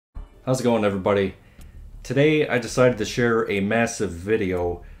How's it going, everybody? Today I decided to share a massive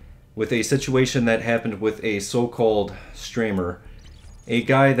video with a situation that happened with a so-called streamer. A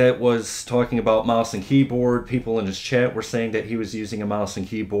guy that was talking about mouse and keyboard. People in his chat were saying that he was using a mouse and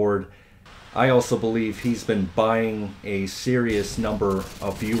keyboard. I also believe he's been buying a serious number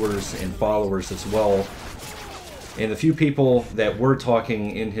of viewers and followers as well. And the few people that were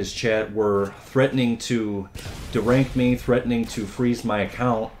talking in his chat were threatening to derank me, threatening to freeze my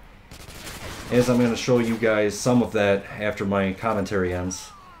account, as I'm going to show you guys some of that after my commentary ends.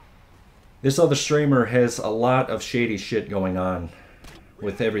 This other streamer has a lot of shady shit going on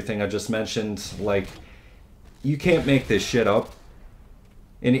with everything I just mentioned. Like, you can't make this shit up.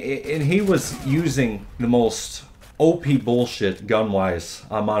 And he was using the most OP bullshit gun-wise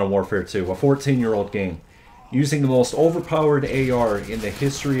on Modern Warfare 2, a 14-year-old game. Using the most overpowered AR in the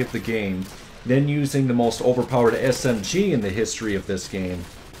history of the game, then using the most overpowered SMG in the history of this game.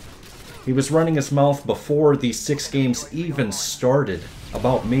 He was running his mouth before these 6 games even started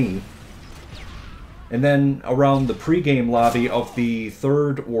about me. And then around the pre-game lobby of the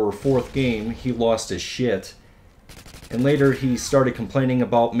 3rd or 4th game, he lost his shit. And later he started complaining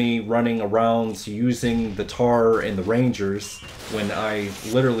about me running around using the TAR and the Rangers when I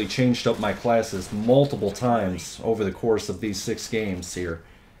literally changed up my classes multiple times over the course of these 6 games here.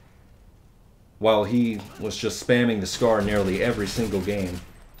 While he was just spamming the SCAR nearly every single game.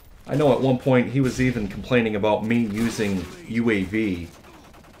 I know at one point he was even complaining about me using UAV.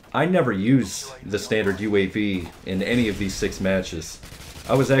 I never used the standard UAV in any of these 6 matches.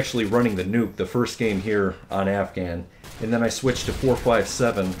 I was actually running the nuke the first game here on Afghan, and then I switched to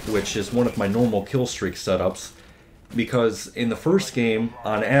 457, which is one of my normal kill streak setups, because in the first game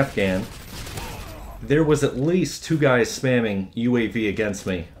on Afghan, there was at least 2 guys spamming UAV against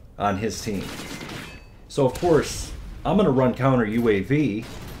me on his team. So of course, I'm going to run counter UAV.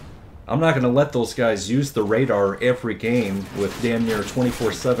 I'm not going to let those guys use the radar every game with damn near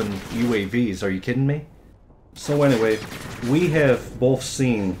 24/7 UAVs. Are you kidding me? So anyway, we have both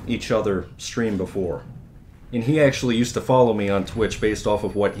seen each other stream before. And he actually used to follow me on Twitch based off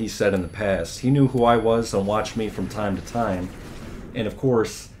of what he said in the past. He knew who I was and watched me from time to time. And of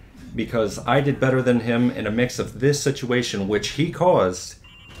course, because I did better than him in a mix of this situation, which he caused,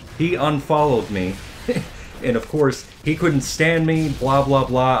 he unfollowed me. And of course, he couldn't stand me, blah blah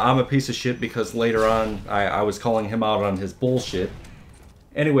blah, I'm a piece of shit, because later on I was calling him out on his bullshit.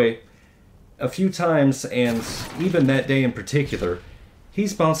 Anyway, a few times, and even that day in particular,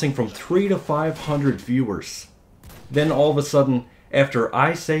 he's bouncing from 300 to 500 viewers. Then all of a sudden, after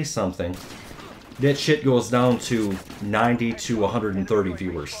I say something, that shit goes down to 90 to 130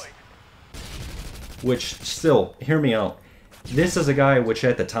 viewers. Which, still, hear me out. This is a guy which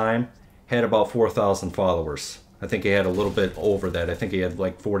at the time had about 4,000 followers. I think he had a little bit over that. I think he had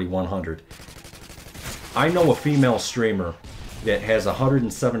like 4,100. I know a female streamer that has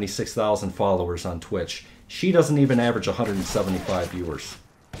 176,000 followers on Twitch. She doesn't even average 175 viewers.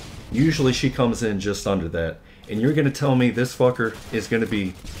 Usually she comes in just under that. And you're going to tell me this fucker is going to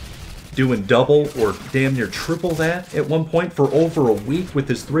be doing double or damn near triple that at one point for over a week with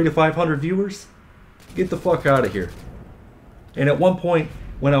his 300 to 500 viewers? Get the fuck out of here. And at one point,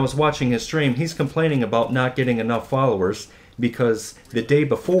 when I was watching his stream, he's complaining about not getting enough followers because the day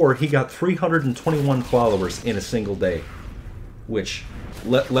before he got 321 followers in a single day. Which,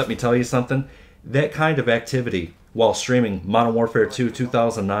 let me tell you something, that kind of activity while streaming Modern Warfare 2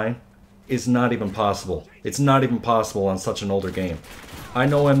 2009 is not even possible. It's not even possible on such an older game. I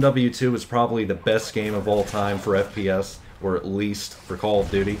know MW2 is probably the best game of all time for FPS, or at least for Call of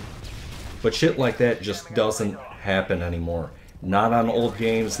Duty, but shit like that just doesn't happen anymore. Not on old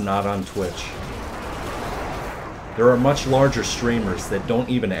games, not on Twitch. There are much larger streamers that don't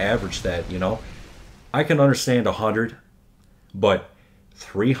even average that, you know? I can understand 100, but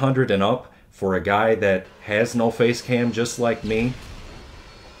 300 and up for a guy that has no face cam just like me,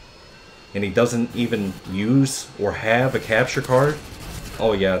 and he doesn't even use or have a capture card?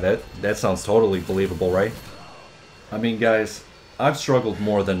 Oh yeah, that sounds totally believable, right? I mean, guys, I've struggled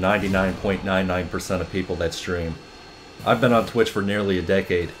more than 99.99% of people that stream. I've been on Twitch for nearly a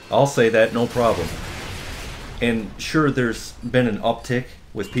decade. I'll say that, no problem. And sure, there's been an uptick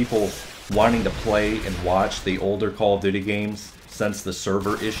with people wanting to play and watch the older Call of Duty games since the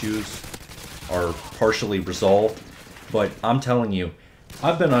server issues are partially resolved. But I'm telling you,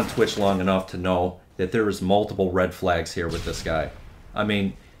 I've been on Twitch long enough to know that there is multiple red flags here with this guy. I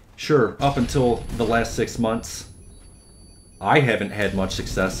mean, sure, up until the last 6 months, I haven't had much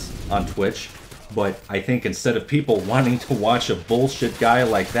success on Twitch. But I think instead of people wanting to watch a bullshit guy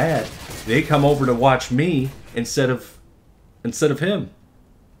like that, they come over to watch me instead of him.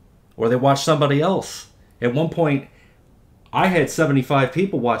 or they watch somebody else. At one point, I had 75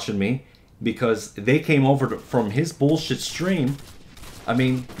 people watching me because they came over from his bullshit stream. I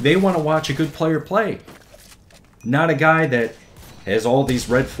mean, they want to watch a good player play. Not a guy that has all these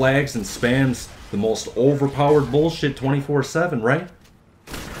red flags and spams the most overpowered bullshit 24/7, right?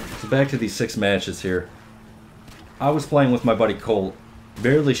 So back to these 6 matches here. I was playing with my buddy Colt.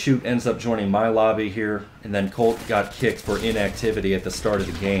 WINLESS ends up joining my lobby here, and then Colt got kicked for inactivity at the start of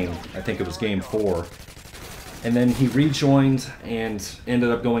the game. I think it was game 4. And then he rejoined and ended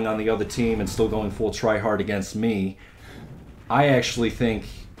up going on the other team and still going full try-hard against me. I actually think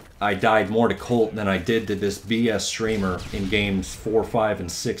I died more to Colt than I did to this BS streamer in games 4, 5,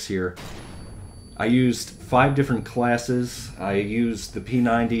 and 6 here. I used 5 different classes. I used the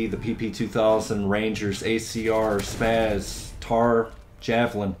P90, the PP2000, Rangers, ACR, Spaz, Tar,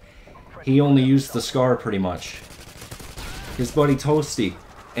 Javelin. He only used the Scar pretty much. His buddy Toasty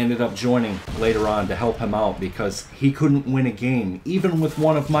ended up joining later on to help him out because he couldn't win a game, even with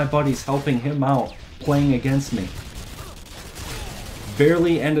one of my buddies helping him out, playing against me.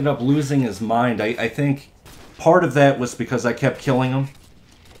 Barely ended up losing his mind. I think part of that was because I kept killing him.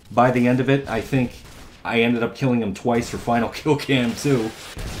 By the end of it, I think I ended up killing him twice for final kill cam too.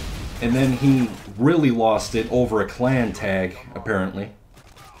 And then he really lost it over a clan tag, apparently.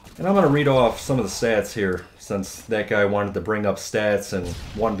 And I'm going to read off some of the stats here, since that guy wanted to bring up stats and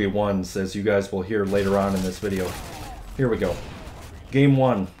 1v1s, as you guys will hear later on in this video. Here we go. Game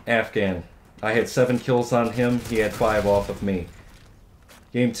 1, Afghan. I had 7 kills on him, he had 5 off of me.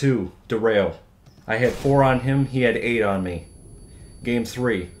 Game 2, Derail. I had 4 on him, he had 8 on me. Game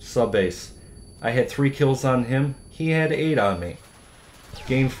 3, Subbase. I had 3 kills on him, he had 8 on me.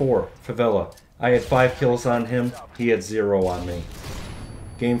 Game 4, Favela. I had 5 kills on him, he had 0 on me.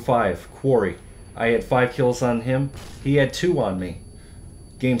 Game 5, Quarry. I had 5 kills on him, he had 2 on me.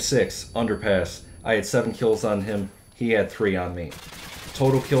 Game 6, Underpass. I had 7 kills on him, he had 3 on me.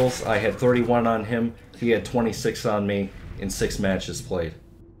 Total kills, I had 31 on him, he had 26 on me in 6 matches played.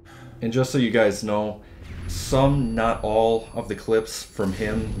 And just so you guys know, some, not all, of the clips from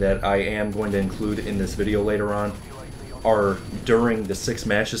him that I am going to include in this video later on are during the 6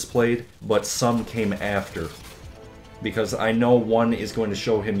 matches played, but some came after. Because I know one is going to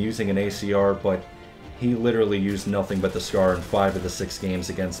show him using an ACR, but he literally used nothing but the Scar in 5 of the 6 games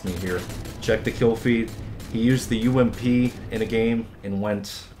against me here. Check the kill feed. He used the UMP in a game and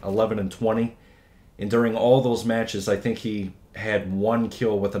went 11 and 20. And during all those matches, I think he had 1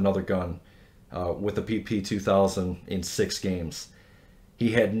 kill with another gun, with the PP2000 in 6 games.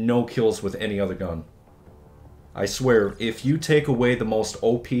 He had no kills with any other gun. I swear, if you take away the most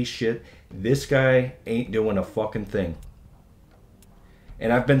OP shit, this guy ain't doing a fucking thing.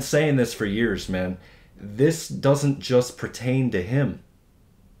 And I've been saying this for years, man. This doesn't just pertain to him.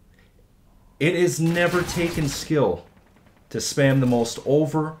 It is never taken skill to spam the most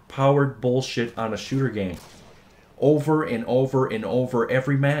overpowered bullshit on a shooter game. Over and over and over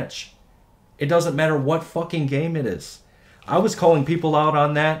every match. It doesn't matter what fucking game it is. I was calling people out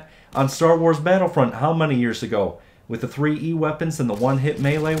on that on Star Wars Battlefront how many years ago? With the 3 E weapons and the 1-hit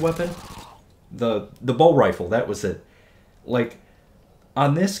melee weapon? The bow rifle, that was it. Like,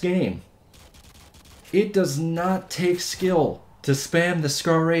 on this game, it does not take skill to spam the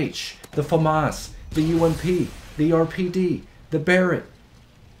Scar H, the FAMAS, the UMP, the RPD, the Barrett.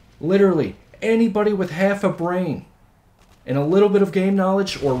 Literally, anybody with half a brain and a little bit of game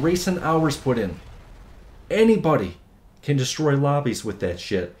knowledge or recent hours put in, anybody can destroy lobbies with that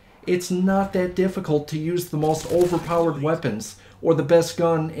shit. It's not that difficult to use the most overpowered weapons or the best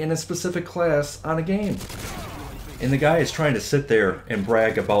gun in a specific class on a game. And the guy is trying to sit there and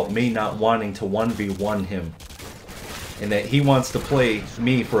brag about me not wanting to 1v1 him. And that he wants to play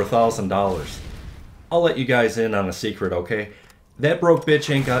me for $1,000. I'll let you guys in on a secret, okay? That broke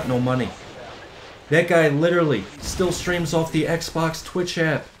bitch ain't got no money. That guy literally still streams off the Xbox Twitch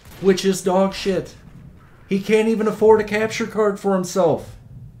app, which is dog shit. He can't even afford a capture card for himself.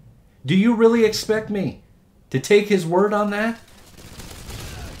 Do you really expect me to take his word on that?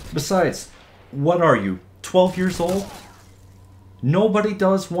 Besides, what are you, 12 years old? Nobody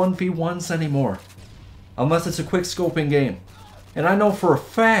does 1v1s anymore. Unless it's a quick scoping game. And I know for a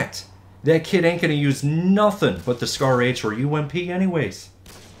fact that kid ain't gonna use nothing but the Scar H or UMP anyways.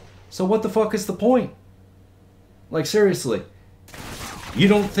 So what the fuck is the point? Like seriously. You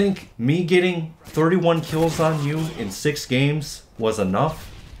don't think me getting 31 kills on you in 6 games was enough?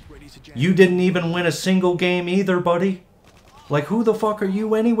 You didn't even win a single game either, buddy. Like, who the fuck are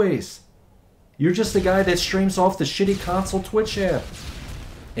you anyways? You're just a guy that streams off the shitty console Twitch app.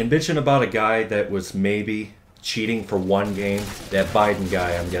 And bitching about a guy that was maybe cheating for one game? That Biden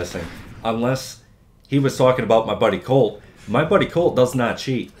guy, I'm guessing. Unless he was talking about my buddy Colt. My buddy Colt does not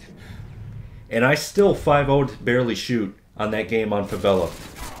cheat. And I still 5-0'd barely shoot on that game on Favela.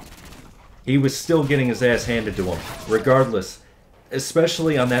 He was still getting his ass handed to him. Regardless.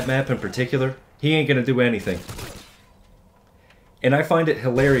 Especially on that map in particular. He ain't gonna do anything. And I find it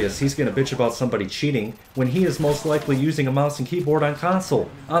hilarious he's gonna bitch about somebody cheating when he is most likely using a mouse and keyboard on console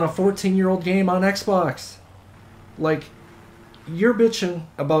on a 14-year-old game on Xbox. Like, you're bitching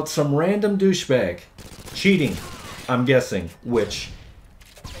about some random douchebag cheating, I'm guessing, which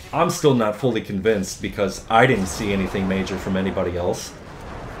I'm still not fully convinced because I didn't see anything major from anybody else.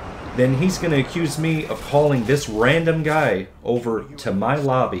 Then he's going to accuse me of calling this random guy over to my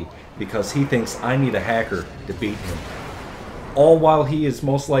lobby because he thinks I need a hacker to beat him. All while he is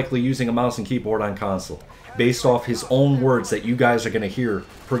most likely using a mouse and keyboard on console, based off his own words that you guys are going to hear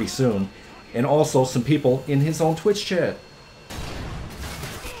pretty soon, and also some people in his own Twitch chat.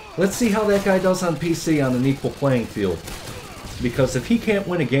 Let's see how that guy does on PC on an equal playing field. Because if he can't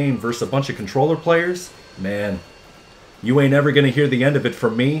win a game versus a bunch of controller players, man, you ain't ever going to hear the end of it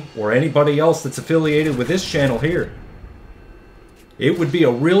from me or anybody else that's affiliated with this channel here. It would be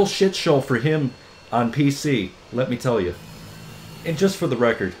a real shit show for him on PC, let me tell you. And just for the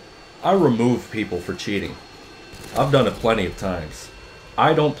record, I remove people for cheating. I've done it plenty of times.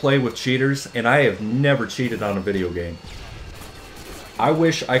 I don't play with cheaters, and I have never cheated on a video game. I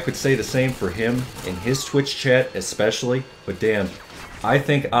wish I could say the same for him in his Twitch chat especially, but damn, I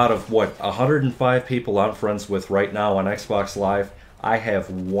think out of, what, 105 people I'm friends with right now on Xbox Live, I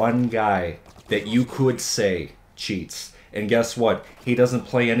have one guy that you could say cheats. And guess what? He doesn't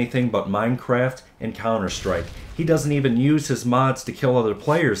play anything but Minecraft and Counter-Strike. He doesn't even use his mods to kill other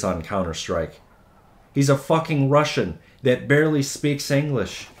players on Counter-Strike. He's a fucking Russian that barely speaks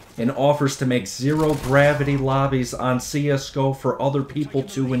English and offers to make zero-gravity lobbies on CSGO for other people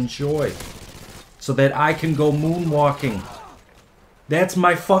to enjoy so that I can go moonwalking. That's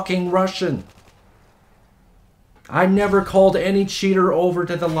my fucking Russian. I never called any cheater over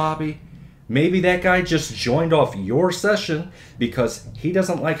to the lobby. Maybe that guy just joined off your session because he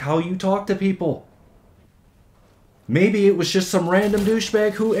doesn't like how you talk to people. Maybe it was just some random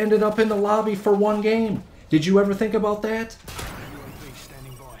douchebag who ended up in the lobby for one game. Did you ever think about that?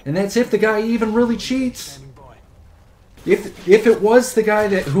 And that's if the guy even really cheats. If it was the guy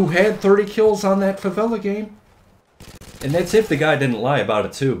who had 30 kills on that Favela game. And that's if the guy didn't lie about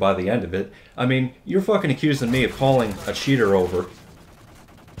it too by the end of it. I mean, you're fucking accusing me of calling a cheater over.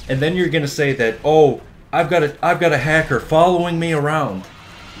 And then you're gonna say that, oh, I've got a hacker following me around.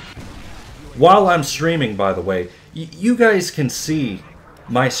 While I'm streaming, by the way, you guys can see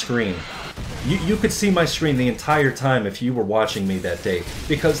my screen. You could see my screen the entire time if you were watching me that day,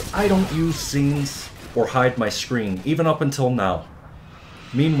 because I don't use scenes or hide my screen, even up until now.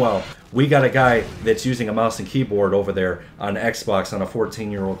 Meanwhile, we got a guy that's using a mouse and keyboard over there on Xbox on a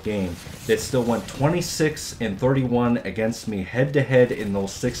 14-year-old game that still went 26-31 against me head-to-head in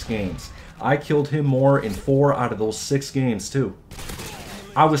those 6 games. I killed him more in 4 out of those 6 games, too.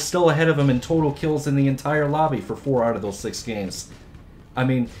 I was still ahead of him in total kills in the entire lobby for 4 out of those 6 games. I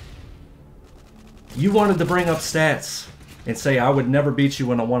mean, you wanted to bring up stats and say I would never beat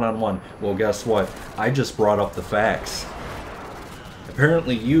you in a one-on-one. Well, guess what? I just brought up the facts.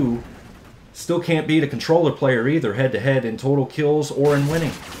 Apparently you still can't beat a controller player either head-to-head in total kills or in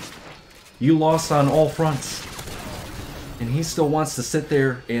winning. You lost on all fronts. And he still wants to sit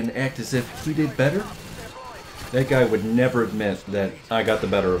there and act as if he did better? That guy would never admit that I got the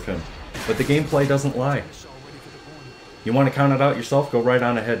better of him. But the gameplay doesn't lie. You want to count it out yourself? Go right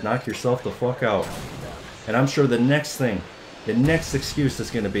on ahead. Knock yourself the fuck out. And I'm sure the next thing, the next excuse is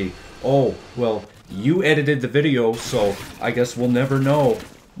going to be, oh, well, you edited the video, so I guess we'll never know.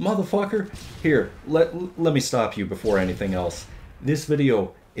 Motherfucker. Here, let me stop you before anything else. This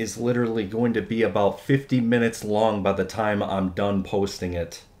video is literally going to be about 50 minutes long by the time I'm done posting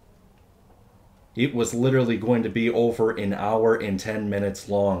it. It was literally going to be over an hour and 10 minutes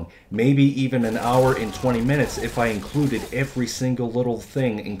long. Maybe even an hour and 20 minutes if I included every single little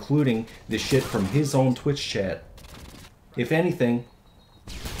thing, including the shit from his own Twitch chat. If anything,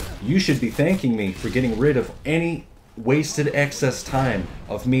 you should be thanking me for getting rid of any wasted excess time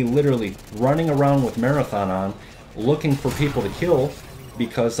of me literally running around with Marathon on, looking for people to kill,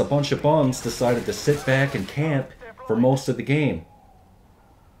 because a bunch of bums decided to sit back and camp for most of the game.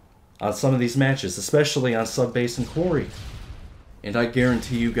 On some of these matches, especially on Subbase and Quarry. And I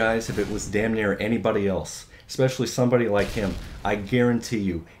guarantee you guys, if it was damn near anybody else, especially somebody like him, I guarantee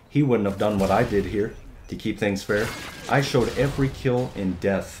you, he wouldn't have done what I did here to keep things fair. I showed every kill and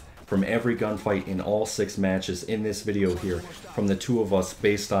death from every gunfight in all 6 matches in this video here from the 2 of us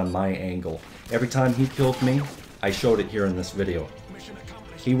based on my angle. Every time he killed me, I showed it here in this video.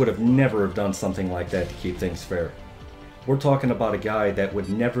 He would have never have done something like that to keep things fair. We're talking about a guy that would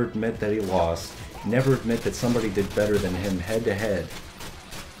never admit that he lost, never admit that somebody did better than him head to head.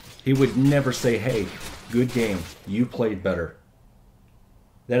 He would never say, hey, good game, you played better.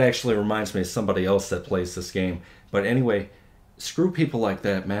 That actually reminds me of somebody else that plays this game. But anyway, screw people like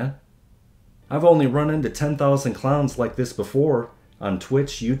that, man. I've only run into 10,000 clowns like this before on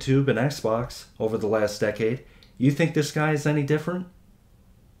Twitch, YouTube, and Xbox over the last decade. You think this guy is any different?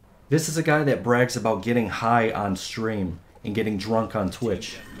 This is a guy that brags about getting high on stream and getting drunk on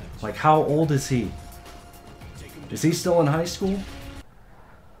Twitch. Like, how old is he? Is he still in high school?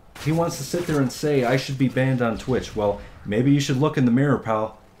 He wants to sit there and say, I should be banned on Twitch. Well, maybe you should look in the mirror,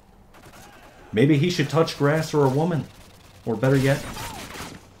 pal. Maybe he should touch grass or a woman. Or better yet,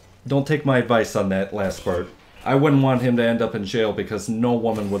 don't take my advice on that last part. I wouldn't want him to end up in jail because no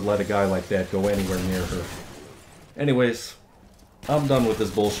woman would let a guy like that go anywhere near her. Anyways, I'm done with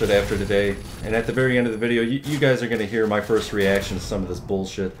this bullshit after today. And at the very end of the video, you guys are going to hear my first reaction to some of this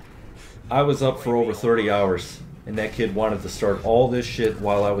bullshit. I was up for over 30 hours. And that kid wanted to start all this shit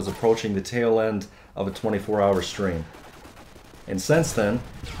while I was approaching the tail end of a 24-hour stream. And since then,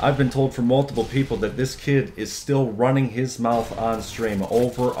 I've been told from multiple people that this kid is still running his mouth on stream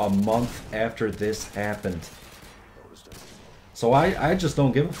over a month after this happened. So I just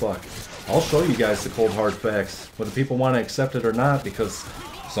don't give a fuck. I'll show you guys the cold hard facts, whether people want to accept it or not, because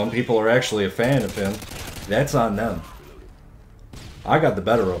some people are actually a fan of him. That's on them. I got the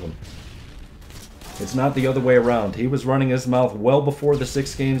better of him. It's not the other way around. He was running his mouth well before the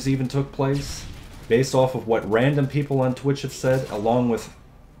 6 games even took place, based off of what random people on Twitch have said, along with,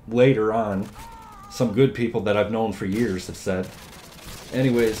 later on, some good people that I've known for years have said.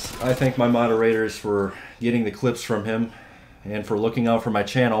 Anyways, I thank my moderators for getting the clips from him, and for looking out for my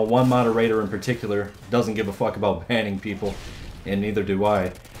channel. One moderator in particular doesn't give a fuck about banning people, and neither do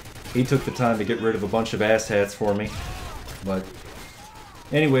I. He took the time to get rid of a bunch of asshats for me, but...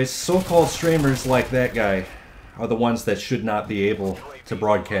 anyways, so-called streamers like that guy are the ones that should not be able to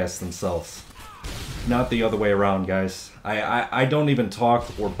broadcast themselves. Not the other way around, guys. I don't even talk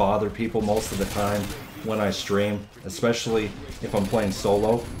or bother people most of the time when I stream, especially if I'm playing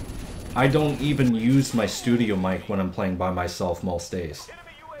solo. I don't even use my studio mic when I'm playing by myself most days.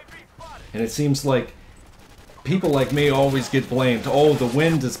 And it seems like people like me always get blamed. Oh, the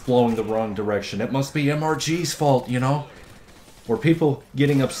wind is blowing the wrong direction. It must be MRG's fault, you know? Or people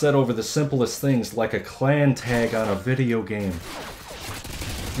getting upset over the simplest things, like a clan tag on a video game.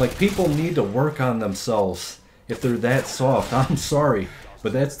 Like, people need to work on themselves if they're that soft. I'm sorry,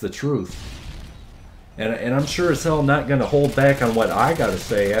 but that's the truth. And I'm sure as hell not going to hold back on what I gotta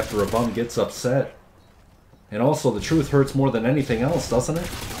say after a bum gets upset. And also, the truth hurts more than anything else, doesn't it?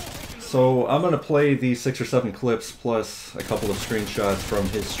 So, I'm going to play the 6 or 7 clips plus a couple of screenshots from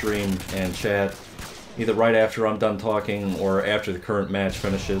his stream and chat. Either right after I'm done talking or after the current match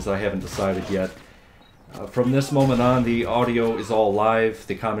finishes. I haven't decided yet. From this moment on, the audio is all live.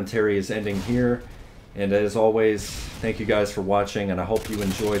 The commentary is ending here. And as always, thank you guys for watching, and I hope you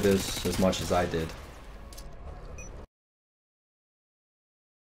enjoy this as much as I did.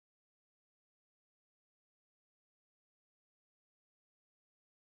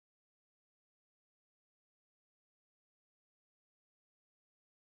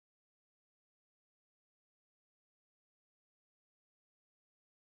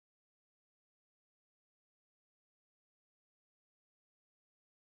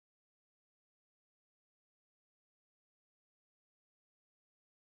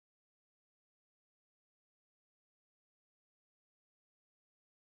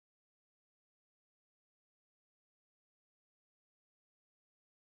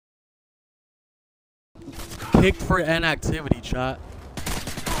 Kicked for inactivity, chat.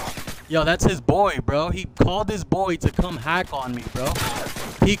 Yo, that's his boy, bro. He called his boy to come hack on me, bro.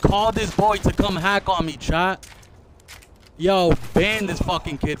 He called his boy to come hack on me, chat. Yo, ban this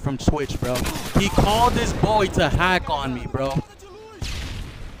fucking kid from Twitch, bro. He called his boy to hack on me, bro.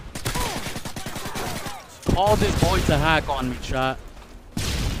 Called his boy to hack on me, chat.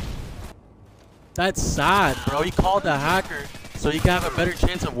 That's sad, bro. He called the hacker so he can have a better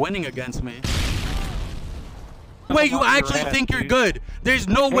chance of winning against me. Wait, you actually think you're good? There's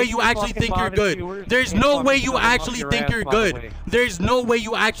no way you actually think you're good. There's no way you actually think you're good. There's no way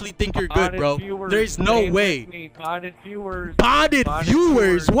you actually think you're good, bro. There's no way. Botted viewers. Botted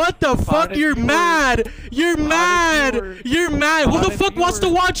viewers? What the fuck? You're mad. You're mad. You're mad. Who the fuck wants to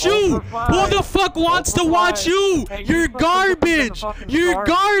watch you? Who the fuck wants to watch you? You're garbage. You're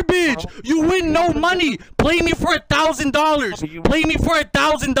garbage. You win no money. Play me for $1,000. Play me for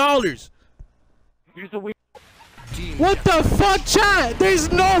 $1,000. What the fuck, chat?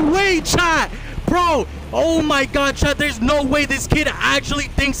 There's no way, chat. Bro, oh my god, chat. There's no way this kid actually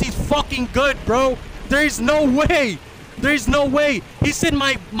thinks he's fucking good, bro. There's no way. There's no way. He said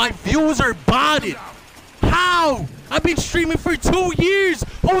my views are botted. How? I've been streaming for 2 years.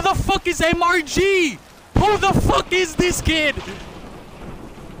 Who the fuck is MRG? Who the fuck is this kid?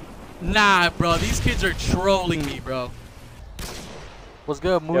 Nah, bro. These kids are trolling me, bro. What's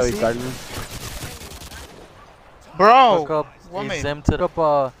good, Moosey? Bro, Look up Zim to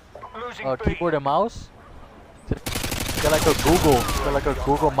the keyboard and mouse. Get like a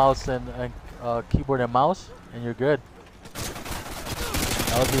Google mouse and keyboard and mouse, and you're good.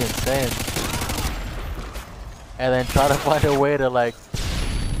 That would be insane. And then try to find a way to like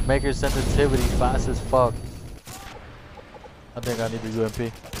make your sensitivity fast as fuck. I think I need the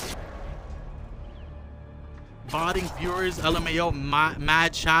UMP. Botting viewers, LMAO,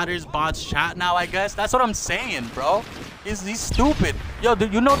 mad chatters, bots chat now, I guess. That's what I'm saying, bro. He's stupid. Yo,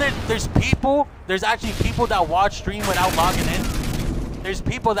 you know there's actually people that watch stream without logging in. There's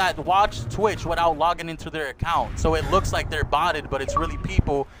people that watch Twitch without logging into their account. So it looks like they're botted, but it's really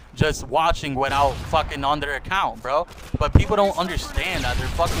people just watching without fucking on their account, bro. But people don't understand that. They're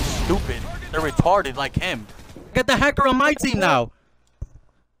fucking stupid. They're retarded like him. Get the hacker on my team now.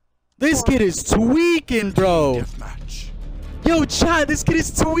 This kid is tweaking, bro. Yo, chat, this kid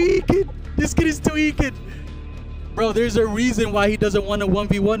is tweaking. This kid is tweaking. Bro, there's a reason why he doesn't want to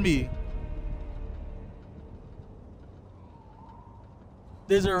 1v1 me.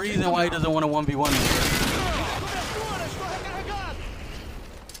 There's a reason why he doesn't want to 1v1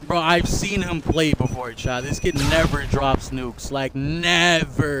 me. Bro, I've seen him play before, chat. This kid never drops nukes. Like,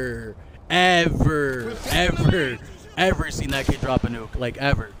 never. Ever seen that kid drop a nuke. Like,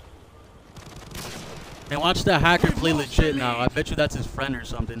 ever. And watch the hacker play legit now. I bet you that's his friend or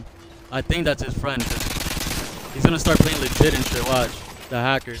something. I think that's his friend. He's gonna start playing legit and shit. Watch. The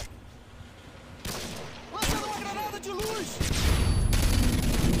hacker.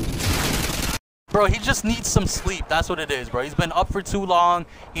 Bro, he just needs some sleep. That's what it is, bro. He's been up for too long.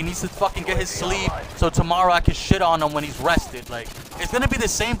 He needs to fucking get his sleep so tomorrow I can shit on him when he's rested. Like, it's gonna be the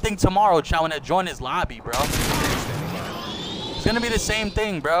same thing tomorrow, chat, when I join his lobby, bro. It's gonna be the same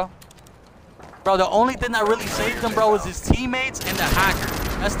thing, bro. Bro, the only thing that really saved him, bro, was his teammates and the hacker.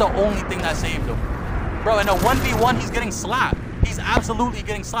 That's the only thing that saved him. Bro, in a 1v1, he's getting slapped. He's absolutely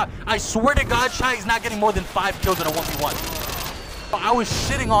getting slapped. I swear to God, chat, he's not getting more than 5 kills in a 1v1. Bro, I was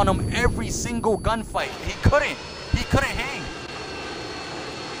shitting on him every single gunfight. He couldn't hang.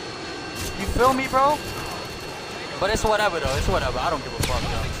 You feel me, bro? But it's whatever, though. It's whatever. I don't give a fuck,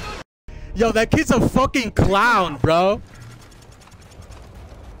 though. Yo, that kid's a fucking clown, bro.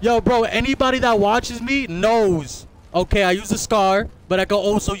 Yo, bro, anybody that watches me knows. Okay, I use the SCAR, but I can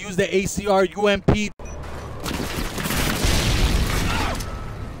also use the ACR UMP.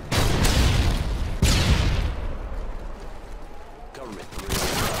 Government.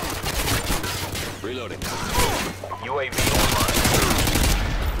 Reloading. UAV online.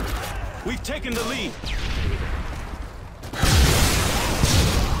 We've taken the lead.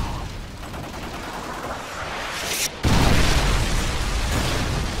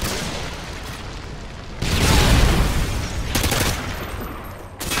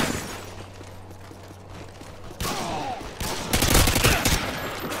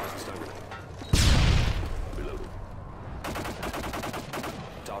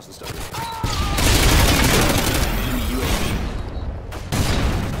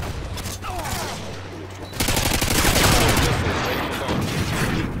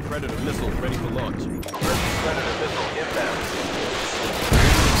 Predator missile ready for launch. Predator missile inbound.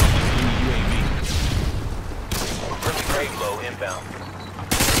 Friendly Payload inbound.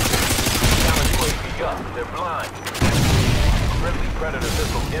 Counter UAV up. They're blind. Friendly Predator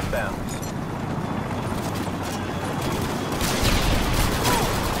missile inbound.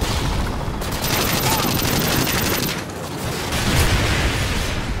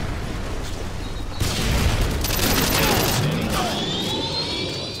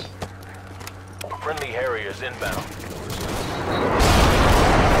 Friendly Harriers inbound.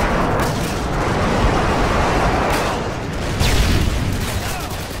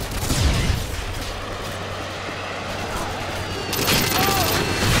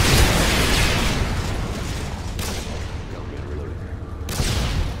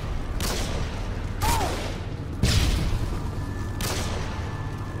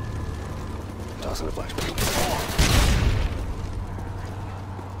 Tossing a flashbang.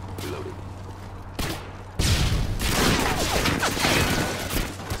 Reloading.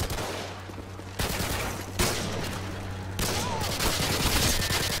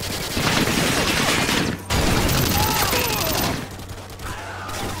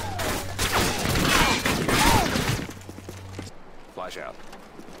 Flash out.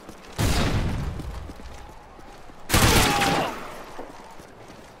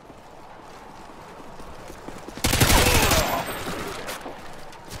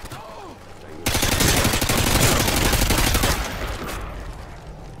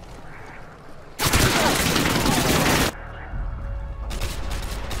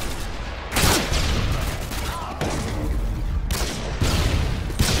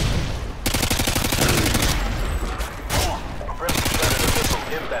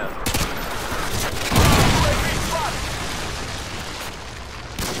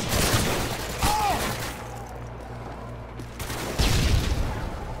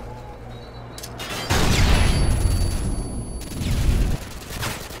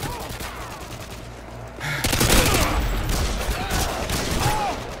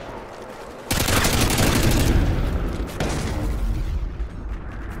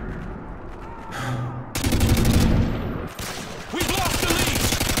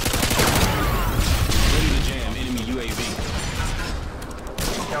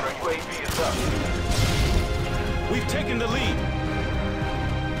 We've taken the lead.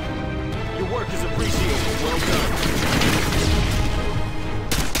 Your work is appreciated. Well done.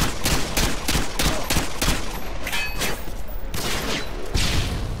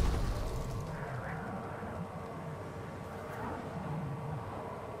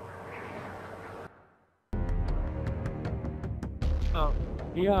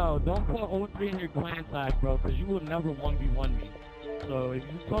 Yo, don't put O3 in your clan tag, bro, because you will never 1v1 me. So if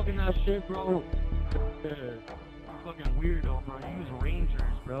you talking that shit, bro, you're fucking weirdo, bro. Use Rangers,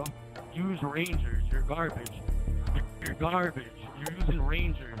 bro. Use Rangers. You're garbage. You're garbage. You're using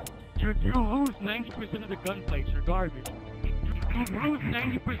Rangers. You lose 90% of the gunfights. You're garbage. You lose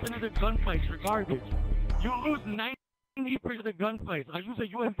 90% of the gunfights. You're garbage. You lose 90% of the gunfights. I use a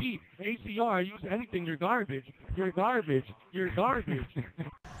UMP, ACR. I use anything. You're garbage. You're garbage. You're garbage.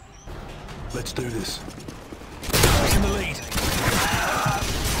 Let's do this. In the lead.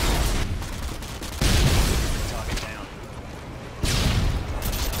 Target down.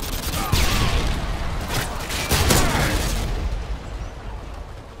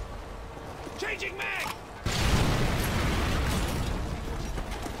 Changing mag.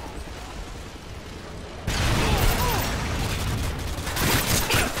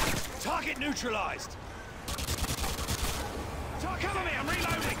 Target neutralized. Cover me, I'm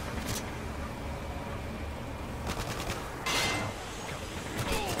reloading.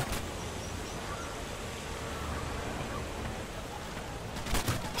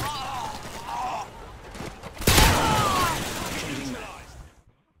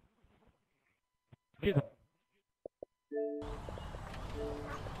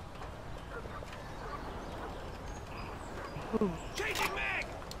 Changing mag!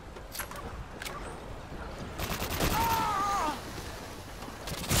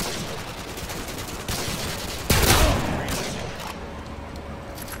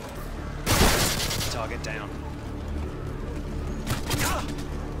 Target down.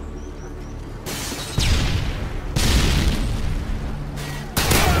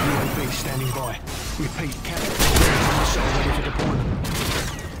 UAV standing by. Repeat, captain. Missile ready for deployment.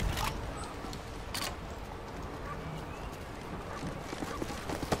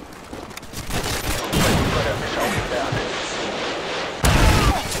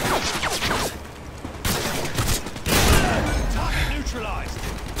 Target neutralized.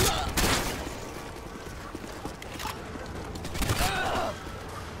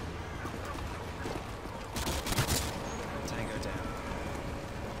 Tango down.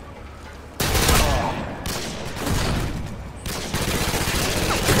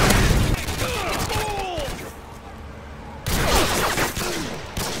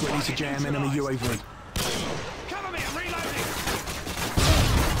 Ready to jam enemy UAV. Cover me, I'm reloading.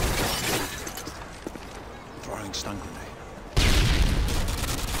 Throwing stun grenade.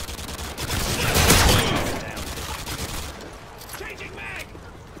 Down. Changing mag.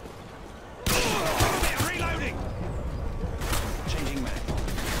 Cover me, I'm reloading. Changing mag.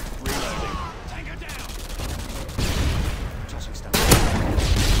 Reloading. Tango down. Tossing stun.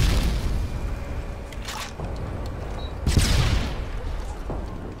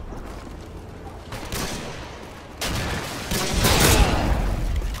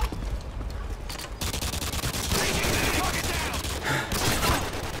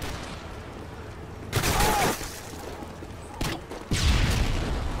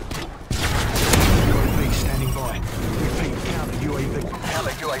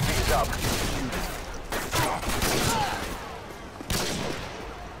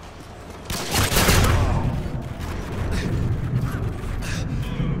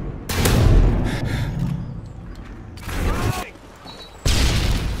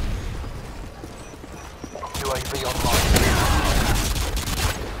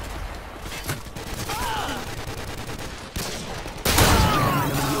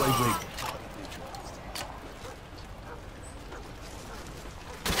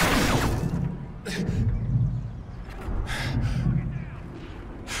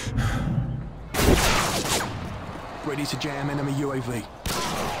 Ready to jam enemy UAV.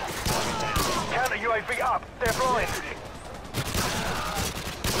 Counter UAV up. They're blind.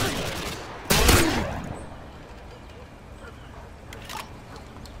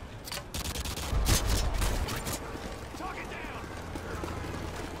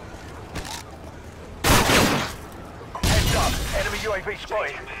 Heads up. Enemy UAV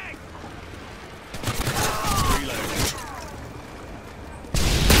spotted.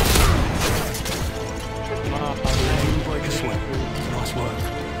 Break a sweat. Nice work.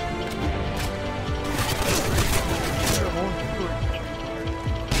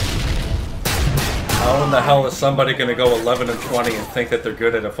 How in the hell is somebody gonna go 11 and 20 and think that they're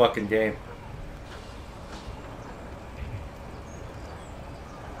good at a fucking game?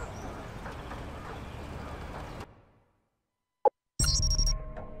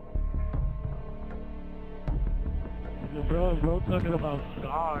 Bro talking about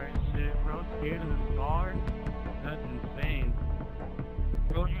Scar and shit. Bro scared of the Scar? That's insane.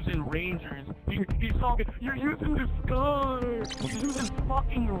 Bro using Rangers. He's talking, you're using the Scar! You're using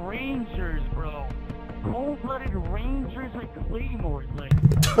fucking Rangers, bro. Cold-blooded Rangers with Claymores, like.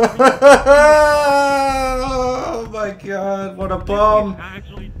 Oh my god, what a bum! He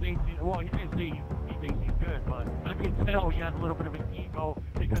actually thinks well, he didn't say he thinks he's good, but I can tell he has a little bit of an ego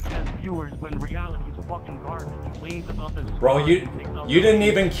because he has viewers, when in reality he's fucking garbage. He leans about this. Bro, you didn't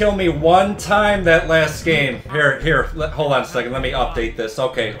even kill me one time that last game. Here, hold on a second, let me update this.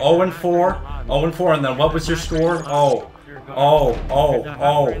 Okay, 0 and 4, 0 and 4, and then what was your score?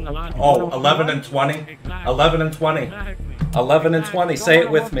 11 and 20. 11 and 20. 11 and 20. Say it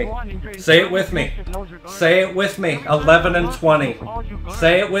with me. Say it with me. Say it with me. 11 and 20.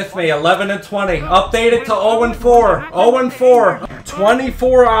 Say it with me. 11 and 20. Update it to 0 and 4. 0 and 4.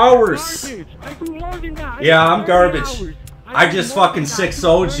 24 hours. Yeah, I'm garbage. I just fucking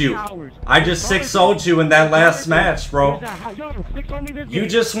 6-0'd you. I just 6-0'd you in that last match, bro. You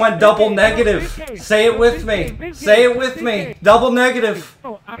just went double negative. Say it with me. Say it with me. Double negative.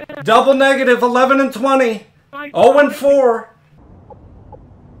 Double negative. 11 and 20. 0 and 4.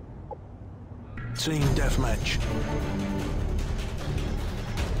 Team deathmatch.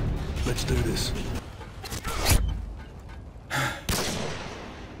 Let's do this.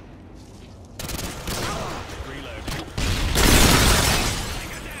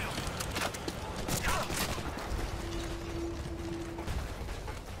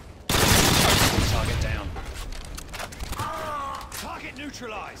 Target down. Target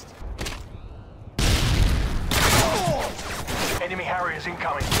neutralized. Enemy Harriers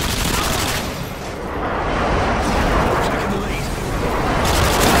incoming. Taking the lead.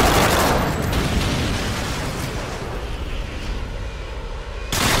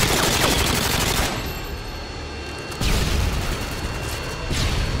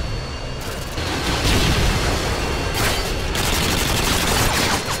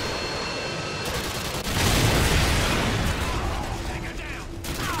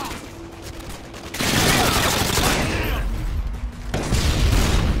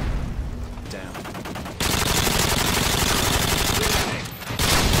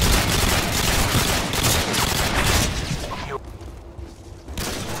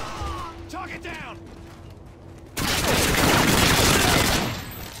 Target down.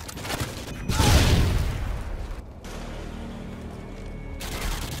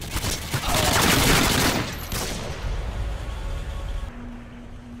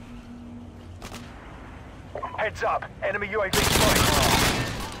 Heads up. Enemy UAV spotted.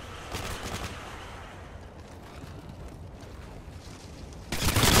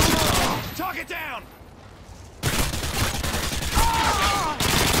 Target down.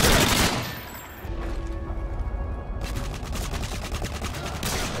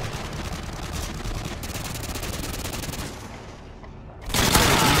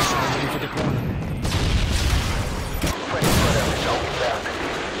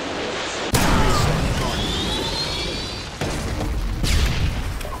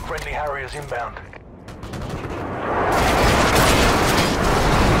 Friendly Harriers inbound.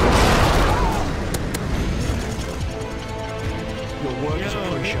 Your work is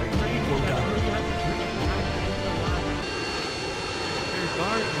appreciated. Well done.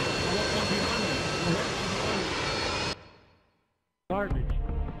 Garbage.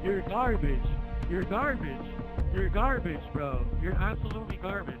 You're garbage. You're garbage. You're garbage, bro. You're absolutely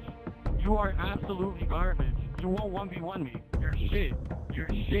garbage. You are absolutely garbage. You won't 1v1 me. You're shit. You're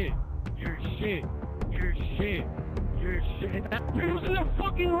shit. You're shit. You're shit. You're shit. You're using a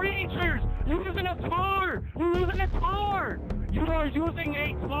fucking Rangers! You're using a car! You're using a car! You are using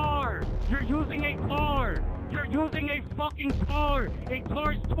a car! You're using a car! You're using a fucking car! A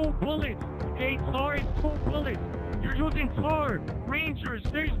car is 2 bullets! A car is 2 bullets! You're using Tor, Rangers.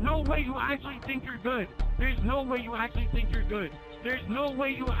 There's no way you actually think you're good. There's no way you actually think you're good. There's no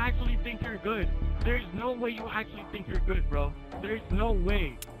way you actually think you're good. There's no way you actually think you're good, bro. There's no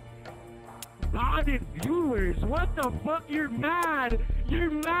way. Honest viewers, what the fuck? You're mad.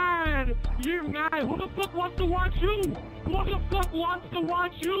 You're mad. You're mad. Who the fuck wants to watch you? Who the fuck wants to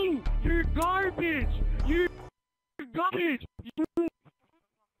watch you? You're garbage. You're garbage. You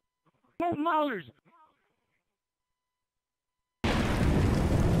 $4.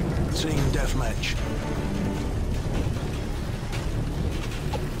 Team deathmatch.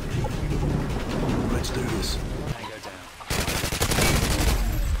 Let's do this. Tango down.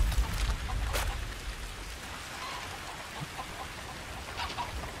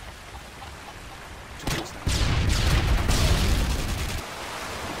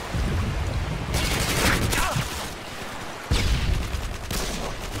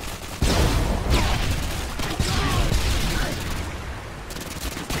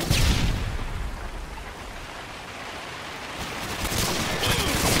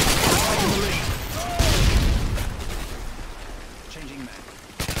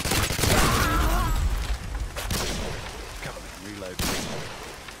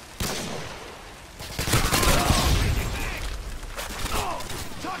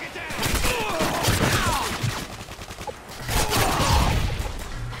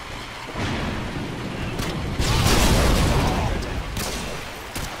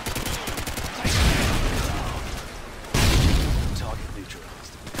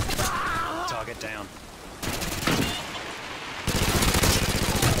 Down.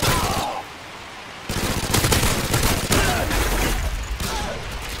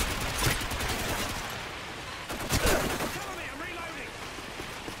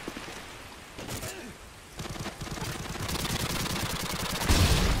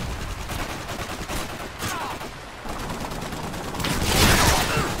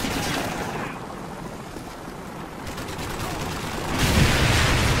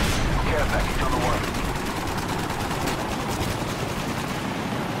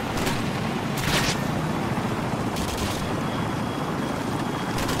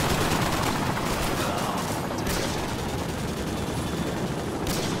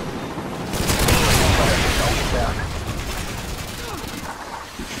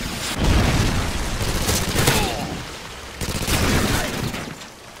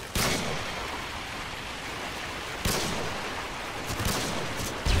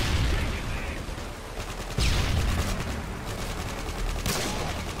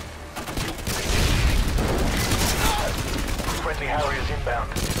 Harriers inbound.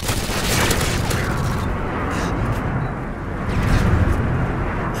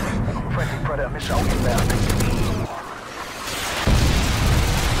 Friendly Predator missile inbound.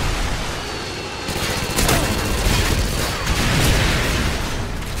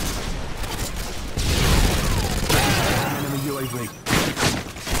 UAV.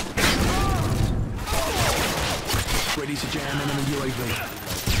 Ready to jam enemy UAV.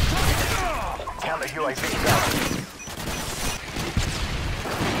 Counter UAV down.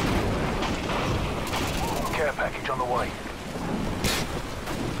 Care package on the way.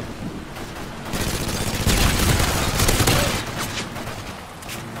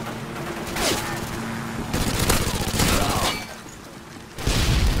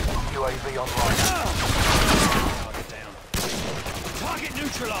 UAV online. Target down. Target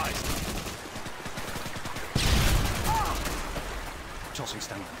neutralized. Tossing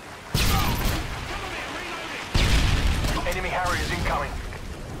stun. Enemy Harriers incoming.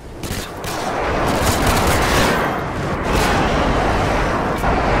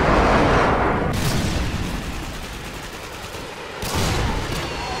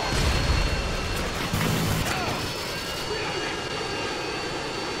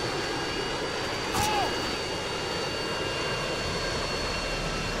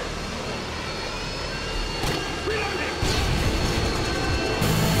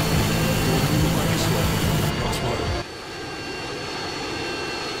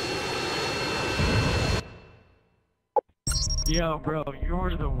 Yo, bro,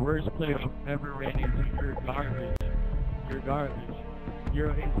 you're the worst player I've ever ran into. You're garbage. You're garbage.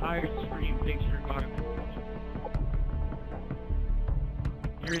 Your entire stream thinks you're garbage.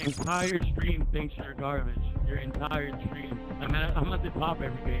 Your entire stream thinks you're garbage. Your entire stream. I'm at the top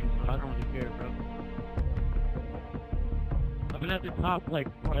every game, so I don't really care, bro. I've been at the top probably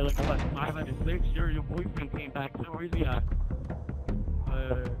what, 5 out of 6? Your boyfriend came back too. Where's he at?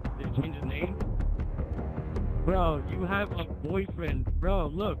 Did he change his name? Bro, you have a boyfriend. Bro,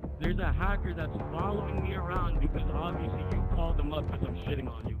 look, there's a hacker that's following me around because obviously you called him up because I'm shitting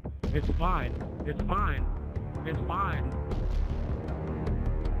on you. It's fine. It's fine. It's fine.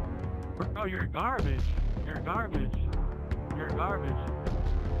 Bro, you're garbage. You're garbage. You're garbage.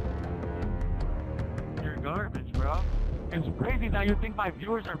 You're garbage, bro. It's crazy that you think my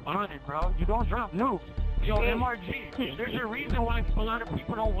viewers are bonded, bro. You don't drop nukes. Yo, MRG, there's a reason why a lot of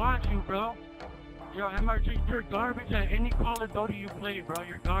people don't watch you, bro. Yo, MRG, you're garbage at any Call of Duty you play, bro.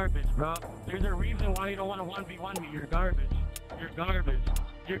 You're garbage, bro. There's a reason why you don't want to 1v1 me. You're garbage. You're garbage.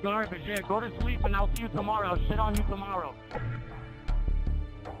 You're garbage. Yeah, go to sleep and I'll see you tomorrow. I'll shit on you tomorrow.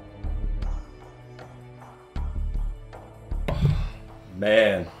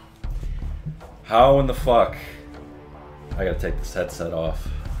 Man. How in the fuck? I gotta take this headset off.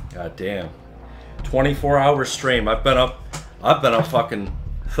 God damn. 24-hour stream. I've been up fucking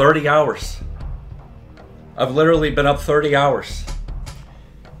 30 hours. I've literally been up 30 hours.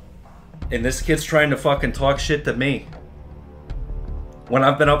 And this kid's trying to fucking talk shit to me. When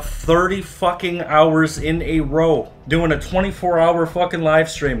I've been up 30 fucking hours in a row. Doing a 24-hour fucking live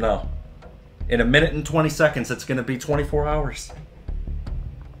stream now. In a minute and 20 seconds, it's gonna be 24 hours.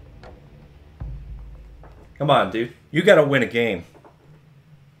 Come on, dude. You gotta win a game.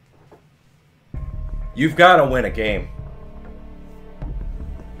 You've gotta win a game.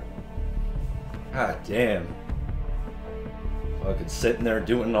 God damn. Fucking sitting there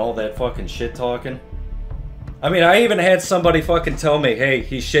doing all that fucking shit talking. I mean, I even had somebody fucking tell me, hey,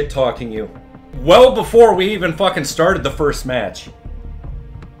 he's shit talking you. Well before we even fucking started the first match.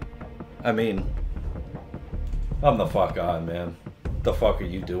 I mean, I'm the fuck on, man. What the fuck are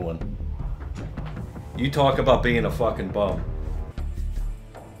you doing? You talk about being a fucking bum.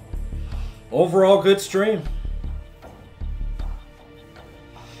 Overall, good stream.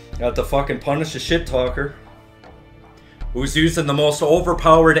 Got to fucking punish a shit talker who's using the most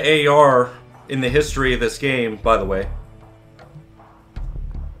overpowered AR in the history of this game, by the way.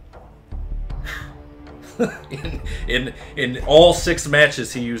 in all 6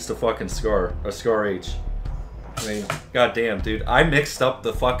 matches, he used a fucking Scar H. I mean, goddamn, dude. I mixed up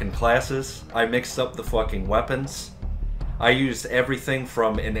the fucking classes. I mixed up the fucking weapons. I used everything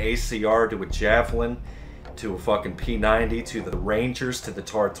from an ACR to a Javelin to a fucking P90 to the Rangers to the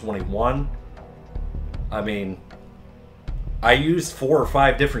TAR-21. I mean, I used 4 or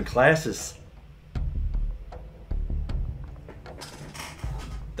 5 different classes.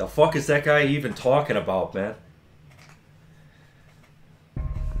 The fuck is that guy even talking about, man?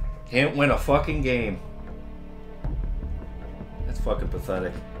 Can't win a fucking game. That's fucking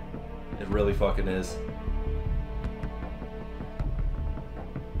pathetic. It really fucking is.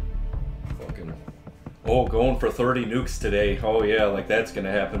 Fucking... Oh, going for 30 nukes today. Oh yeah, like that's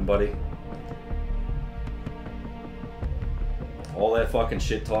gonna happen, buddy. All that fucking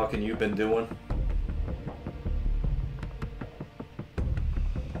shit talking you've been doing.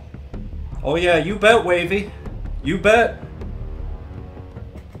 Oh yeah, you bet, Wavy. You bet.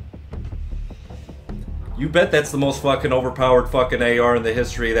 You bet that's the most fucking overpowered fucking AR in the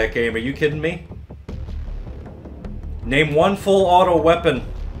history of that game. Are you kidding me? Name one full auto weapon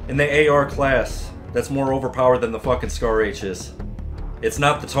in the AR class that's more overpowered than the fucking Scar H is. It's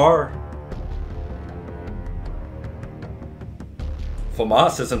not the TAR.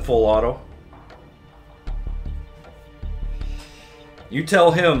 FAMAS isn't full auto. You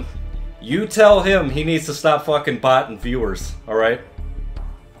tell him he needs to stop fucking botting viewers, alright?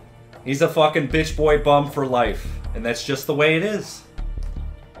 He's a fucking bitch boy bum for life. And that's just the way it is.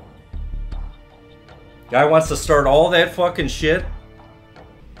 Guy wants to start all that fucking shit.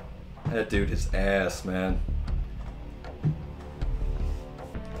 That dude is ass, man.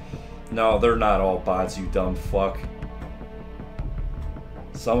 No, they're not all bots, you dumb fuck.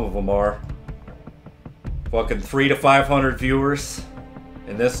 Some of them are. Fucking 300 to 500 viewers.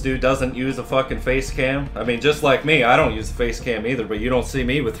 And this dude doesn't use a fucking face cam. I mean, just like me, I don't use a face cam either, but you don't see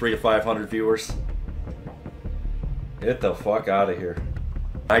me with 300 to 500 viewers. Get the fuck out of here.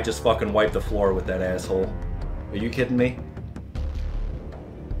 I just fucking wiped the floor with that asshole. Are you kidding me?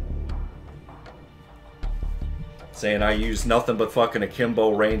 Saying I use nothing but fucking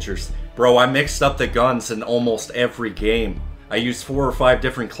Akimbo Rangers. Bro, I mixed up the guns in almost every game. I used 4 or 5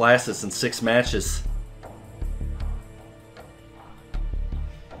 different classes in 6 matches.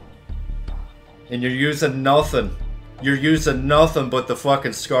 And you're using nothing. You're using nothing but the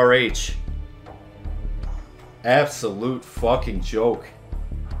fucking Scar H. Absolute fucking joke.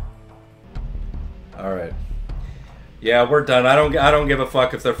 Alright. Yeah, we're done. I don't give a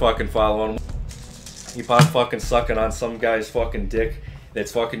fuck if they're fucking following. Keep on fucking sucking on some guy's fucking dick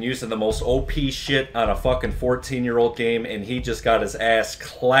that's fucking using the most OP shit on a fucking 14-year-old game, and he just got his ass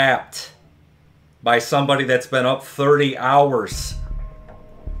clapped by somebody that's been up 30 hours.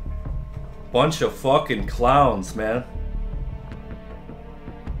 Bunch of fucking clowns, man.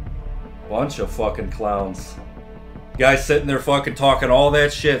 Bunch of fucking clowns. Guys sitting there fucking talking all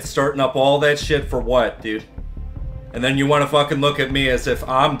that shit, starting up all that shit for what, dude? And then you want to fucking look at me as if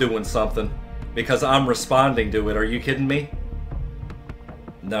I'm doing something because I'm responding to it. Are you kidding me?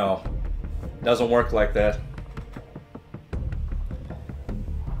 No. Doesn't work like that.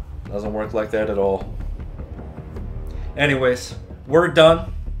 Doesn't work like that at all. Anyways, we're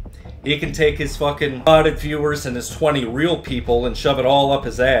done. He can take his fucking modded viewers and his 20 real people and shove it all up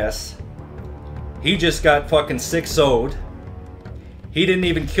his ass. He just got fucking 6-0'd. He didn't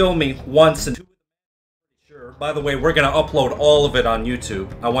even kill me once and sure. By the way, we're gonna upload all of it on YouTube.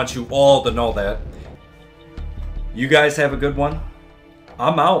 I want you all to know that. You guys have a good one.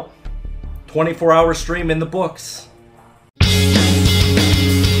 I'm out. 24-hour stream in the books.